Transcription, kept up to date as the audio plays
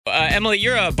Emily,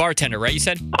 you're a bartender, right? You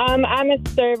said? I'm a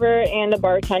server and a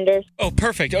bartender. Oh,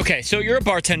 perfect. Okay, so you're a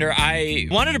bartender. I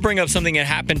wanted to bring up something that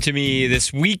happened to me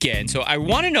this weekend. So I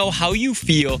want to know how you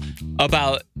feel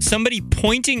about somebody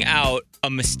pointing out a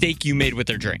mistake you made with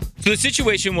their drink. So the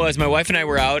situation was my wife and I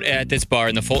were out at this bar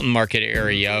in the Fulton Market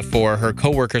area for her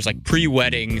coworkers'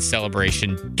 pre-wedding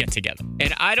celebration get-together.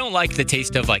 And I don't like the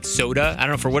taste of soda. I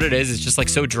don't know for what it is. It's just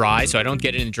so dry, so I don't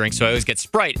get it in the drink. So I always get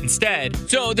Sprite instead.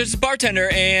 So there's a bartender,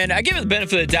 and I give her the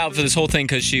benefit of the doubt for this whole thing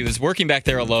because she was working back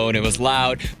there alone. It was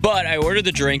loud, but I ordered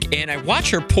the drink, and I watched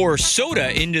her pour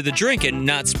soda into the drink and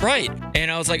not Sprite.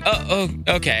 And I was like, oh,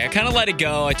 okay. I kind of let it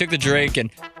go. I took the drink, and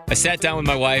I sat down with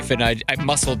my wife, and I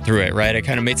muscled through it, right? I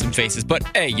kind of made some faces. But,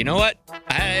 hey, you know what?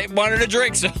 I wanted a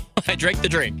drink, so I drank the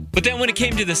drink. But then when it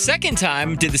came to the second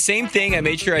time, did the same thing. I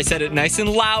made sure I said it nice and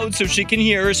loud so she can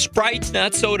hear. Sprite,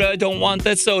 not soda. Don't want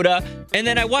that soda. And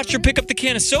then I watched her pick up the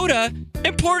can of soda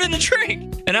and pour it in the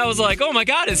drink. And I was like, oh, my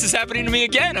God, is this happening to me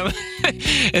again?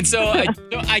 And so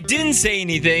I didn't say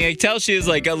anything. I could tell she was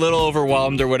a little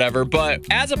overwhelmed or whatever. But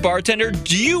as a bartender,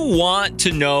 do you want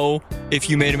to know if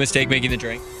you made a mistake making the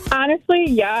drink? Honestly,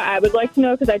 yeah, I would like to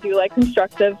know because I do like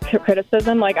constructive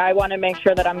criticism. I want to make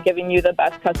sure that I'm giving you the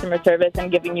best customer service and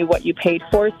giving you what you paid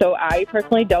for. So I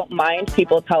personally don't mind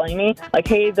people telling me,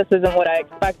 hey, this isn't what I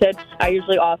expected. I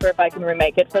usually offer if I can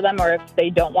remake it for them, or if they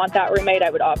don't want that remade, I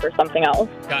would offer something else.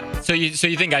 So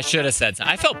you think I should have said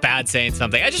something? I felt bad saying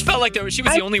something. I just felt like she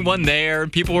was the only one there,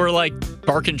 and people were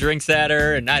barking drinks at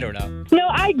her, and I don't know. No,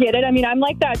 I get it. I mean, I'm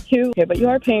like that too. But you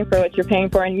are paying for what you're paying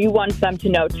for, and you want them to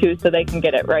know too so they can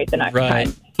get it right the next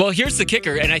time. Well, here's the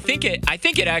kicker, and I think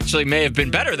it actually may have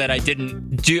been better that I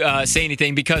didn't say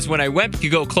anything, because when I went to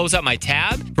go close out my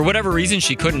tab, for whatever reason,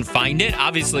 she couldn't find it.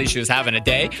 Obviously, she was having a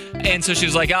day, and so she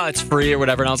was like, oh, it's free or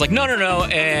whatever, and I was like, no,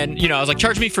 and, I was like,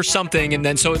 charge me for something, and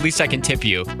then so at least I can tip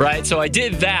you, right? So I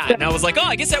did that, and I was like, oh,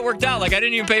 I guess that worked out. I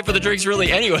didn't even pay for the drinks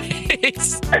really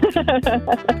anyways.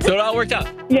 So it all worked out.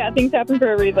 Yeah, things happen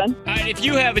for a reason. All right, if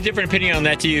you have a different opinion on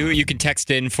that you can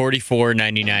text in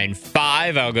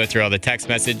 44995. I'll go through all the text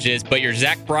messages, but your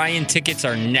Zach Bryan tickets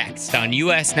are next on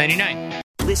US 99.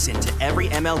 Listen to every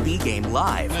MLB game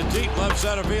live. In the deep left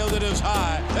center field, it is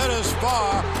high, it is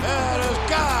far, it is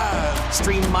gone.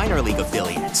 Stream minor league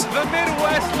affiliates. The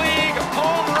Midwest League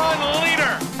home run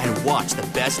leader. And watch the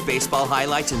best baseball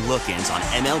highlights and look-ins on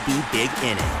MLB Big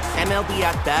Inning. MLB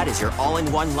At Bat is your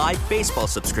all-in-one live baseball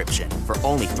subscription for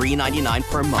only $3.99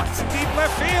 per month. Deep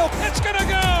left field, it's gonna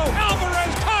go.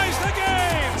 Alvarez ties the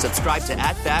game. Subscribe to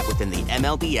At Bat within the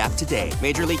MLB app today.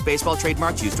 Major League Baseball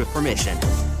trademarks used with permission.